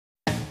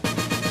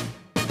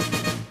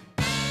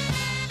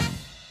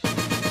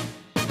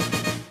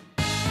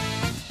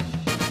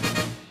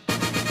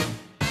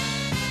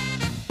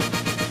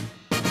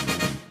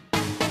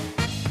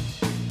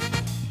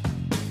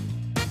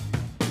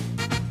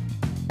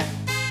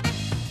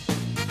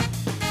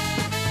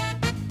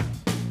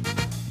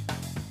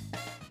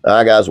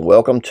Hi, guys.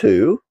 Welcome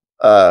to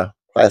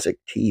Classic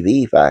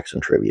TV Facts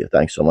and Trivia.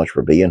 Thanks so much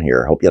for being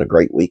here. Hope you had a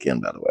great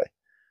weekend, by the way.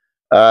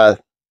 Uh,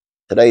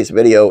 Today's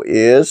video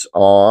is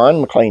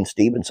on McLean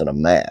Stevenson of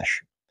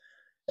MASH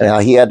and how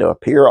he had to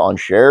appear on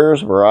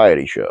Cher's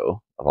variety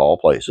show, of all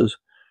places,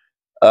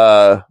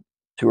 to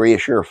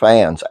reassure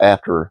fans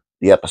after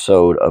the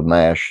episode of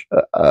MASH,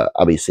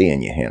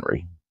 Abyssinia,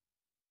 Henry,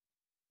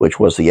 which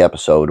was the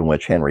episode in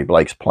which Henry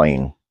Blake's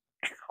plane,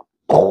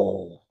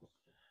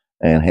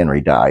 and Henry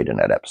died in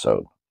that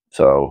episode.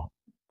 So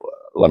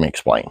let me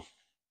explain.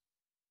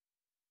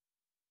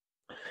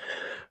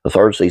 The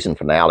third season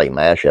finale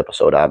MASH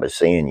episode,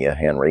 Abyssinia,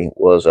 Henry,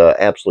 was an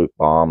absolute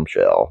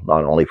bombshell,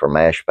 not only for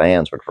MASH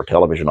fans, but for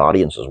television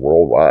audiences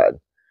worldwide.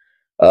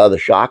 The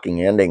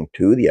shocking ending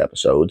to the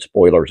episode,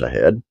 spoilers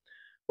ahead,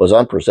 was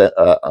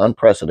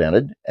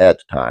unprecedented at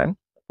the time.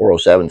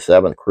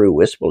 4077 crew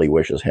wistfully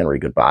wishes Henry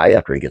goodbye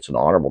after he gets an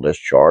honorable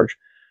discharge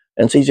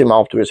and sees him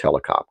off to his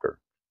helicopter.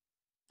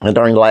 And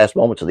during the last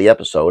moments of the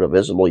episode, a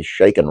visibly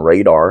shaken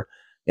radar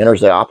enters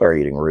the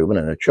operating room, and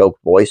in a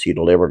choked voice, he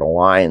delivered a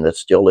line that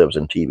still lives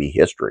in TV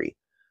history.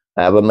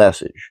 I have a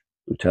message.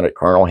 Lieutenant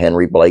Colonel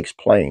Henry Blake's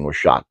plane was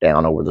shot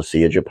down over the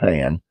Sea of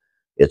Japan.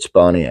 It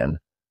spun in.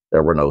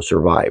 There were no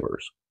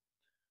survivors.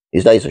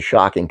 These days, a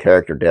shocking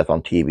character death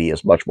on TV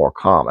is much more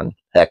common.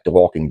 Heck, The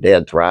Walking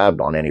Dead thrived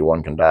on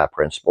anyone can die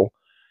principle.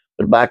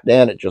 But back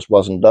then, it just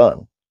wasn't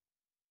done.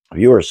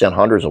 Viewers sent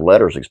hundreds of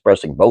letters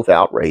expressing both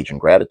outrage and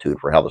gratitude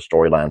for how the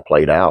storyline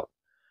played out.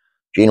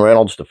 Gene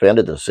Reynolds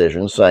defended the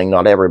decision, saying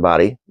not every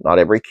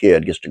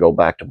kid gets to go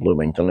back to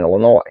Bloomington,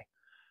 Illinois.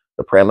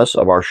 The premise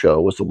of our show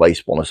was the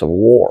wastefulness of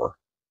war.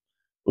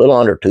 A little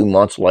under 2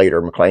 months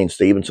later, McLean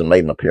Stevenson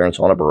made an appearance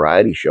on a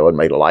variety show and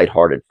made a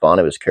lighthearted fun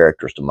of his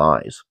character's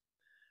demise.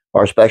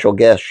 Our special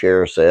guest,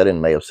 Cher, said in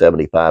May of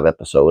 75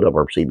 episode of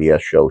our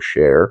CBS show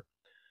Cher,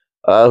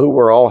 who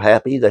were all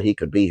happy that he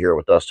could be here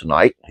with us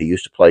tonight. He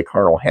used to play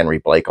Colonel Henry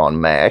Blake on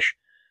MASH,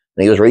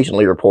 and he was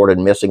recently reported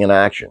missing in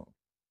action.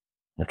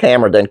 The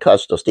camera then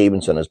cuts to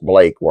Stevenson as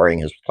Blake, wearing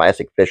his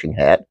classic fishing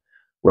hat,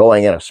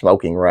 rowing in a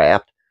smoking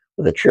raft.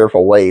 With a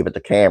cheerful wave at the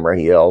camera,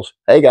 he yells,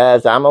 "Hey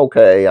guys, I'm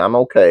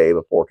okay,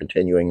 before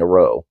continuing to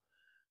row.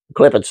 The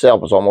clip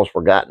itself was almost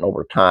forgotten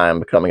over time,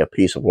 becoming a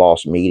piece of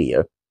lost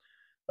media.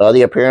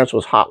 The appearance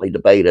was hotly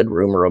debated,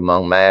 rumor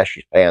among MASH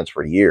fans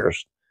for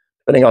years.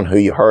 Depending on who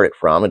you heard it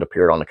from, it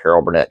appeared on the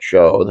Carol Burnett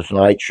Show, The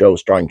Tonight Show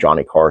starring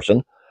Johnny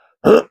Carson,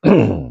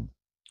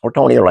 or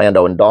Tony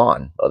Orlando and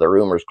Dawn. Other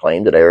rumors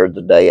claimed it aired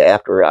the day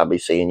after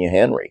Abyssinia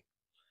Henry.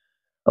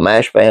 A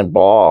MASH fan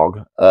blog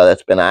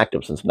that's been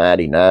active since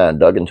 '99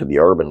 dug into the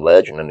urban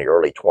legend in the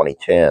early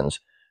 2010s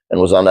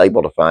and was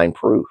unable to find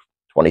proof.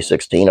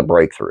 2016, a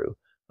breakthrough.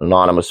 An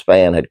anonymous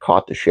fan had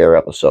caught the Cher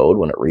episode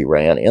when it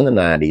reran in the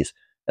 90s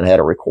and had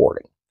a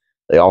recording.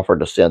 They offered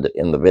to send it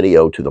in the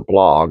video to the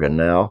blog, and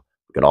now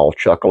we can all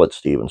chuckle at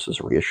Stevenson's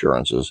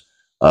reassurances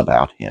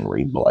about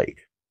Henry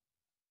Blake.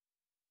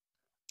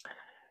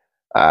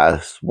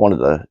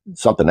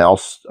 Something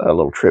else, a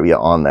little trivia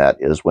on that,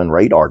 is when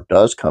radar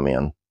does come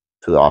in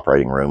to the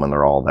operating room and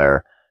they're all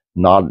there,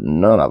 none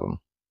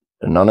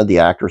of the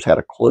actors had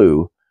a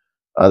clue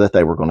that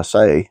they were going to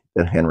say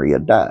that Henry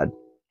had died.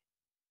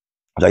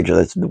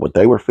 What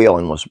they were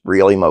feeling was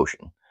real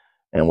emotion,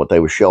 and what they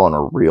were showing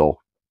are real,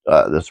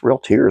 there's real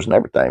tears and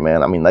everything,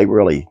 man. I mean,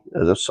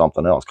 there's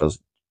something else, because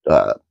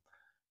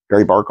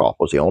Gary Burkhoff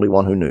was the only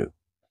one who knew,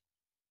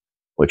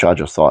 which I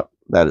just thought,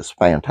 that is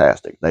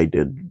fantastic. They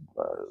did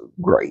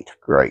great.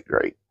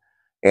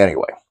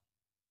 Anyway,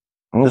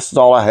 this is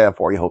all I have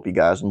for you. Hope you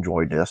guys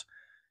enjoyed this.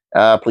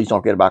 Please don't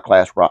forget about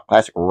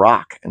classic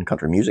rock and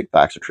country music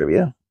facts or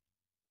trivia.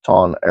 It's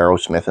on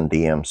Aerosmith and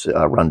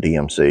Run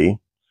DMC.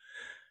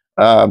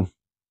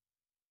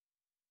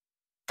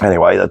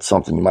 Anyway, that's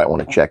something you might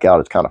want to check out.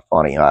 It's kind of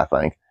funny, I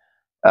think.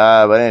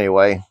 But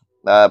anyway,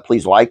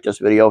 please like this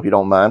video if you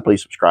don't mind.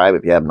 Please subscribe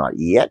if you have not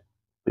yet.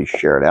 Please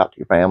share it out to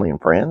your family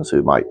and friends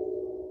who might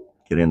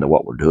get into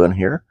what we're doing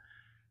here.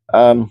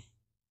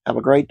 Have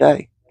a great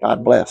day.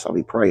 God bless. I'll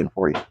be praying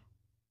for you.